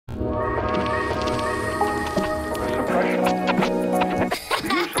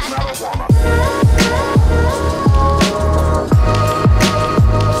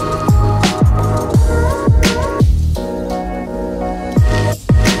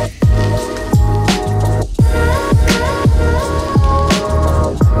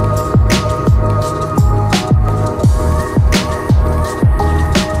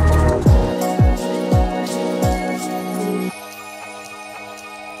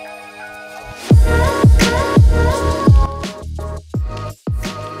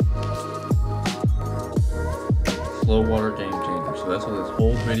slow water game changer. So that's what this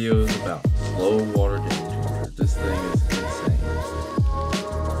whole video is about. Slow water game changer. This thing is insane.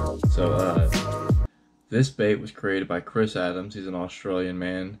 So this bait was created by Chris Adams. He's an Australian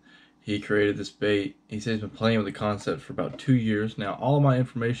man. He created this bait. He says he's been playing with the concept for about 2 years. Now, all of my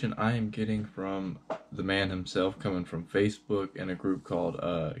information I am getting from the man himself, coming from Facebook and a group called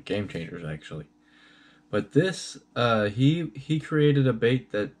Game Changers, actually. But this, he created a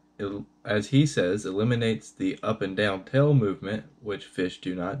bait that, as he says, eliminates the up and down tail movement, which fish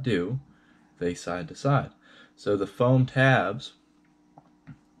do not do. They side to side. So the foam tabs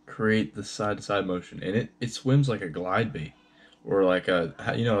create the side to side motion, and it swims like a glide bait, or like a,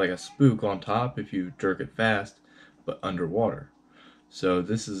 you know, like a spook on top if you jerk it fast, but underwater. So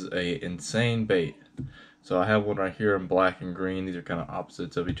this is a insane bait. So I have one right here in black and green. These are kind of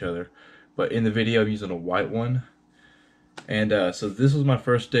opposites of each other, but in the video I'm using a white one. And so this was my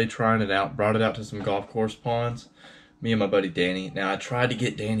first day trying it out. Brought it out to some golf course ponds, me and my buddy Danny. Now I tried to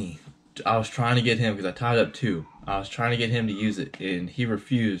get Danny, I was trying to get him, because I tied up 2. I was trying to get him to use it, and he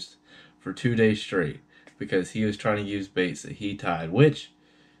refused for 2 days straight, because he was trying to use baits that he tied, which,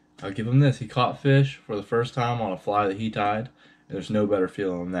 I'll give him this, he caught fish for the first time on a fly that he tied, and there's no better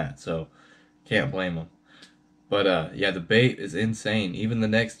feeling than that, so can't blame him. But yeah, the bait is insane. Even the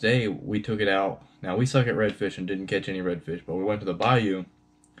next day, we took it out. Now, we suck at redfish and didn't catch any redfish, but we went to the bayou,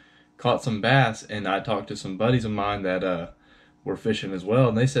 caught some bass, and I talked to some buddies of mine that were fishing as well,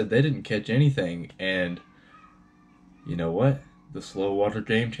 and they said they didn't catch anything, and you know what? The slow water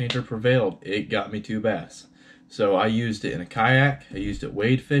game changer prevailed. It got me 2 bass. So I used it in a kayak, I used it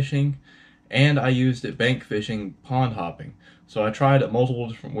wade fishing, and I used it bank fishing, pond hopping. So I tried it multiple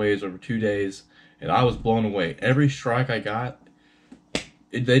different ways over 2 days, and I was blown away. Every strike I got,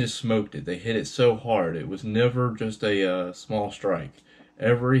 they just smoked it. They hit it so hard. It was never just a small strike.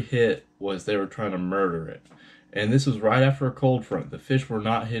 Every hit was they were trying to murder it. And this was right after a cold front. The fish were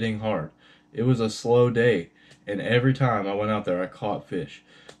not hitting hard. It was a slow day. And every time I went out there, I caught fish.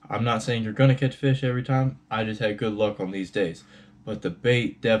 I'm not saying you're going to catch fish every time. I just had good luck on these days. But the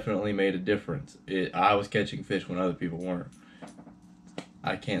bait definitely made a difference. I was catching fish when other people weren't.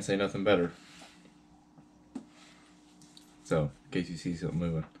 I can't say nothing better. So, in case you see something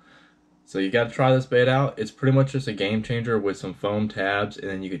moving. So you got to try this bait out. It's pretty much just a game changer with some foam tabs. And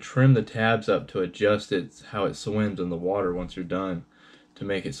then you could trim the tabs up to adjust how it swims in the water once you're done, to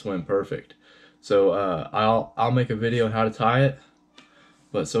make it swim perfect. So I'll make a video on how to tie it,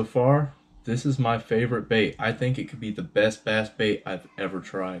 but so far this is my favorite bait. I think it could be the best bass bait I've ever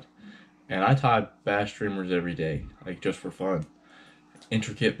tried, and I tie bass streamers every day, like just for fun.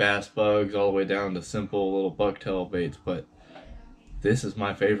 Intricate bass bugs all the way down to simple little bucktail baits, but this is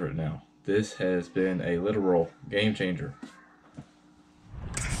my favorite now. This has been a literal game changer.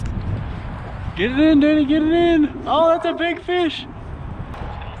 Get it in, Danny, get it in. Oh, that's a big fish.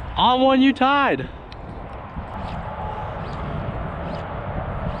 On one you tied.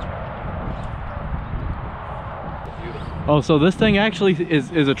 Oh, so this thing actually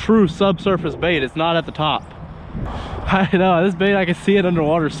is a true subsurface bait. It's not at the top. I know, this bait, I can see it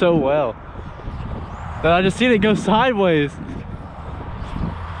underwater so well. But I just seen it go sideways.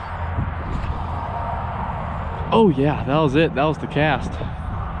 Oh yeah, that was it. That was the cast.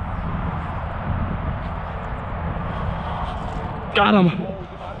 Got him.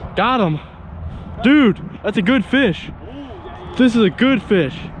 Got him. Dude, that's a good fish. This is a good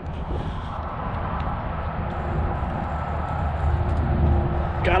fish.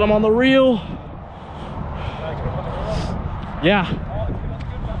 Got him on the reel. Yeah.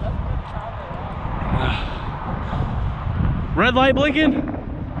 Red light blinking?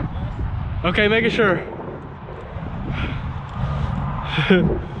 Okay, making sure.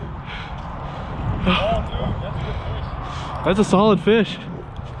 That's a solid fish.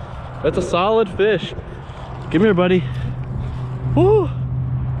 That's a solid fish. Come here, buddy. Woo!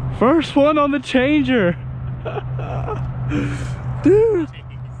 First one on the changer. Dude,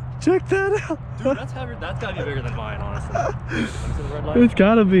 check that out. Dude, that's gotta be bigger than mine, honestly. It's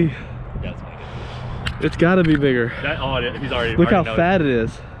gotta be. Yeah, it's gotta be bigger. Oh, he's already. Look how fat it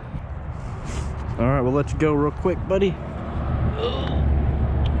is. All right, we'll let you go real quick, buddy.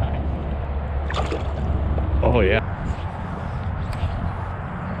 Oh yeah.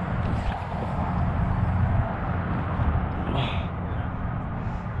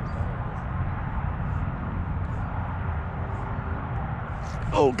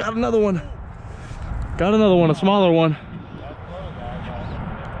 Oh, got another one. Got another one, a smaller one.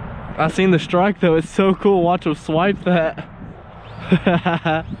 I seen the strike though. It's so cool. Watch him swipe that.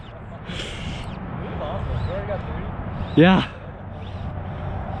 Yeah.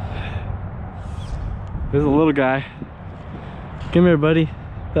 There's a little guy. Come here, buddy.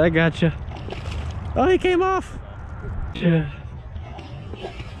 I got you. Oh, he came off. Yeah.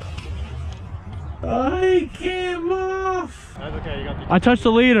 Oh, he came off. That's okay, you got the... I touched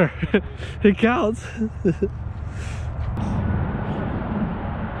the leader. It counts.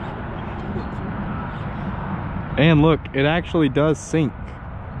 And look, it actually does sink.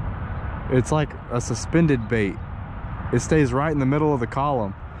 It's like a suspended bait. It stays right in the middle of the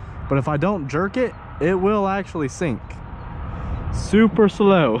column. But if I don't jerk it, it will actually sink. Super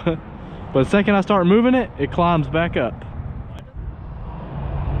slow. But the second I start moving it, it climbs back up.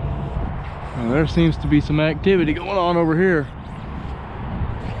 Now, there seems to be some activity going on over here.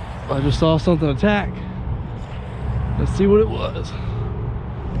 I just saw something attack. Let's see what it was.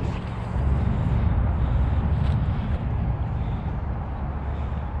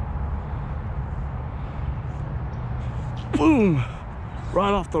 Boom!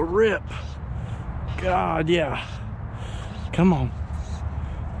 Right off the rip. God, yeah. Come on.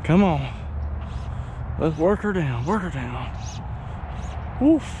 Come on. Let's work her down. Work her down.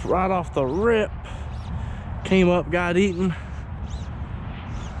 Woof! Right off the rip. Came up, got eaten.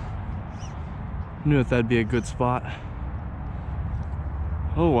 Knew that that'd be a good spot.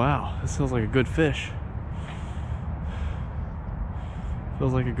 Oh wow, this feels like a good fish.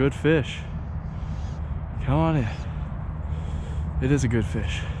 Feels like a good fish. Come on in. It is a good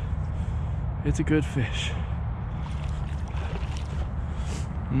fish. It's a good fish.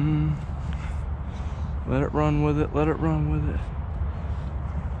 Let it run with it. Let it run with it.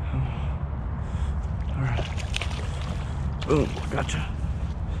 All right. Boom. Gotcha.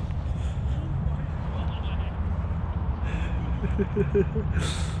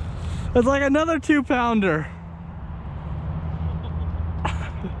 It's like another 2-pounder.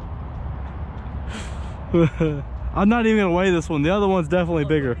 I'm not even gonna weigh this one. The other one's definitely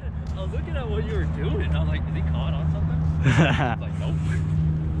bigger. I was looking at what you were doing. I was like, is he caught on something? I was like, nope.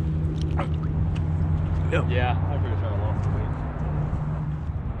 Yep. Yeah, I pretty sure I lost the weight.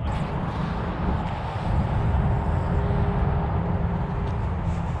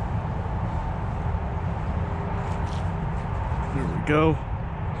 There we go.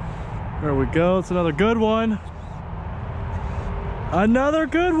 There we go. It's another good one. Another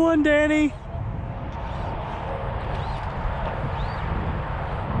good one, Danny.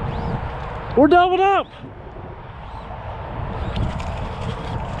 We're doubled up.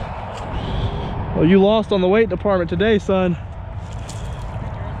 Well, you lost on the weight department today, son.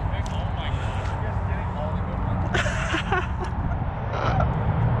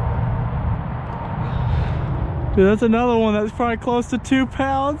 Dude, that's another one that's probably close to 2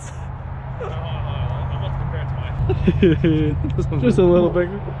 pounds. Just a little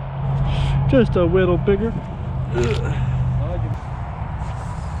bigger. Just a little bigger.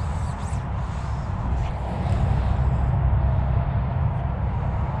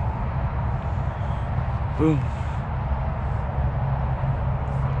 Boom.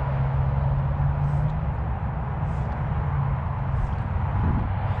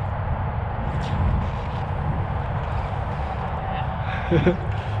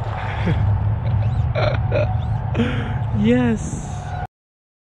 Yes.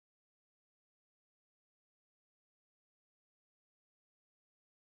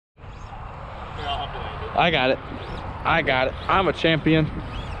 I got it. I got it. I'm a champion.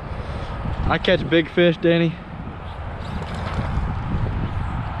 I catch big fish, Danny.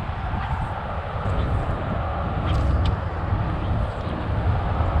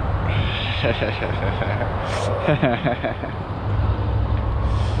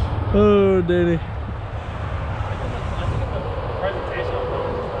 Oh, Danny.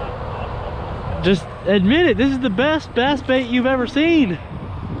 Just admit it. This is the best bass bait you've ever seen.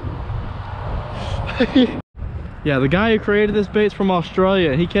 Yeah, the guy who created this bait's from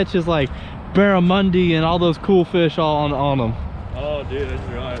Australia. He catches like barramundi and all those cool fish all on them. Oh, dude, I just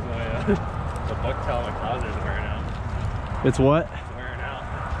realized my the bucktail on my trousers is wearing out. It's what? It's wearing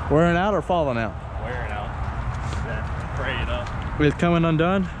out. Wearing out or falling out? Wearing out. Yeah, frayed up. It's coming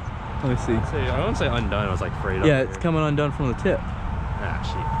undone? Let me see. I don't say undone, I was like frayed up. Yeah, it's coming undone from the tip. Ah,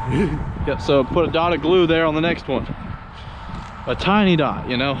 shit. Yep, so put a dot of glue there on the next one. A tiny dot,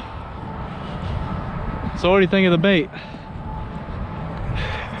 you know. So what do you think of the bait? I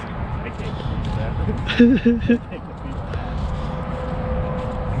can't believe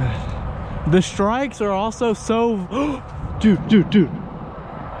that. The strikes are also so... Dude.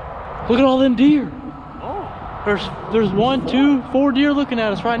 Look at all them deer. Oh. There's 1, 2, 4 deer looking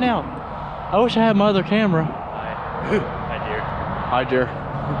at us right now. I wish I had my other camera. Hi, dear. Hi, deer.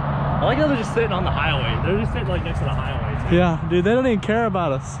 I like how they're just sitting on the highway. They're just sitting like next to the highway too. Yeah, dude, they don't even care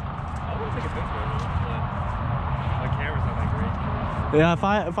about us. I'm gonna take a picture of Yeah, if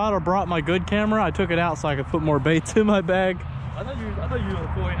I'd have brought my good camera, I took it out so I could put more baits in my bag. I thought you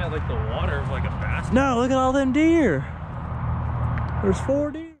were going at like the water of like a bass. No, look at all them deer. There's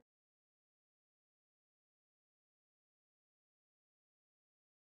 4 deer.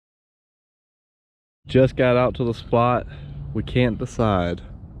 Just got out to the spot. We can't decide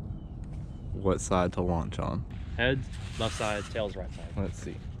what side to launch on. Heads, left side, tails, right side. Let's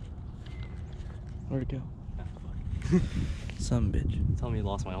see. Where'd it go? Some bitch. Tell me you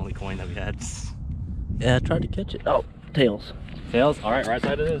lost my only coin that we had. Yeah, I tried to catch it. Oh, tails. Tails? Alright, right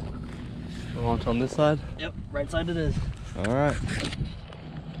side it is. Launch on this side? Yep, right side it is. Alright.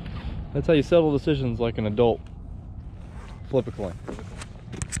 That's how you settle decisions like an adult. Flip a coin.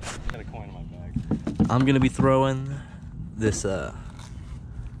 Got a coin in my bag. I'm gonna be throwing this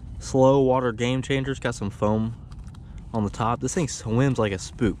slow water game changer. It's got some foam on the top. This thing swims like a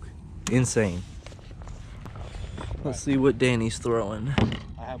spook. Insane. Let's see what Danny's throwing.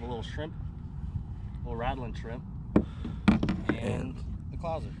 I have a little shrimp, a little rattling shrimp, and the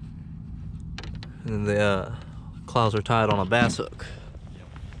clouser. And the claws are tied on a bass hook.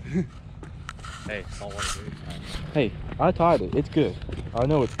 Yep. Hey, saltwater bait. Hey, I tied it. It's good. I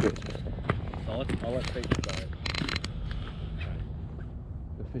know it's good. I'll let fate decide.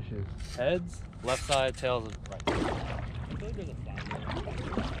 The fish is. Heads, left side, tails, right side. I feel like there's a flounder.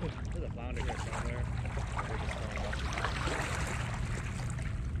 There's a flounder here somewhere.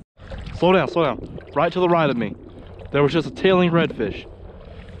 Slow down, slow down. Right to the right of me. There was just a tailing redfish.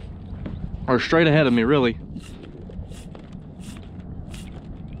 Or straight ahead of me, really.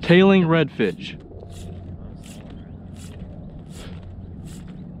 Tailing redfish.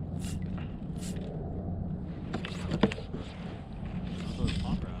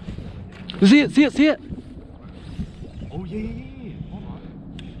 See it, see it, see it! Oh yeah. Hold on.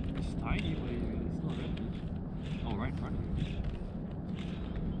 It's tiny, but it's not redfish. Oh, right in front of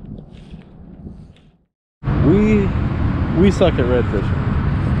you. We suck at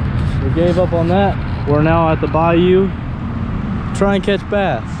redfishing. We gave up on that. We're now at the bayou. Try and catch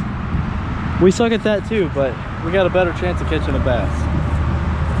bass. We suck at that too, but we got a better chance of catching a bass.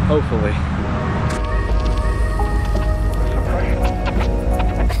 Hopefully.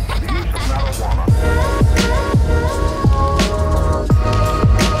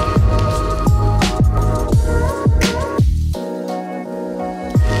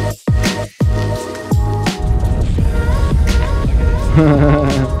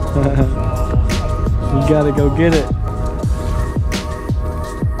 You gotta go get it.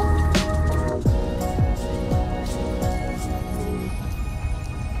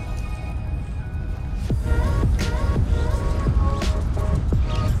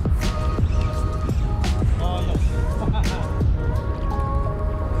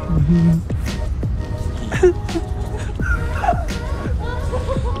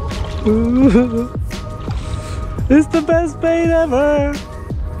 It's the best bait ever.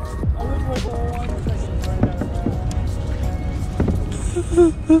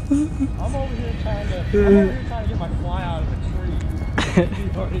 I'm over here trying to get my fly out of the tree.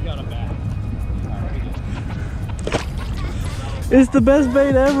 You've already got a bag. It's the best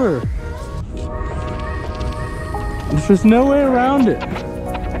bait ever. There's just no way around it.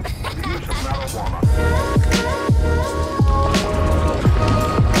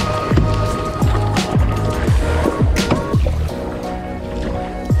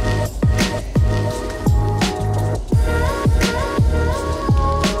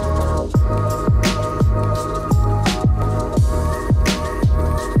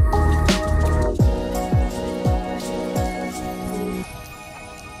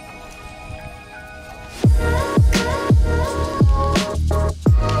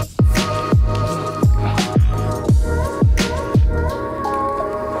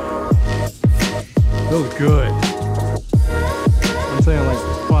 That was good. I'm saying like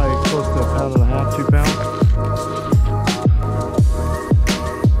probably close to 1.5 pounds, 2 pounds.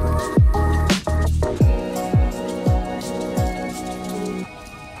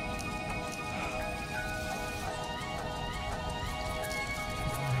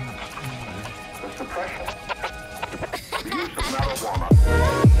 The suppression, the use of marijuana.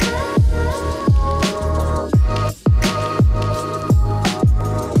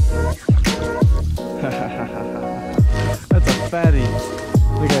 That's a fatty.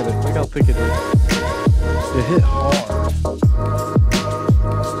 Look at it. Look how thick it is. It hit hard.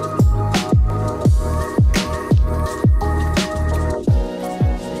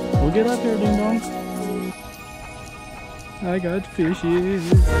 We'll get up here, ding dong. I got fishes.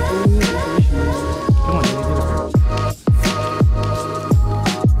 Ooh, fishes. Come on, let me get up here.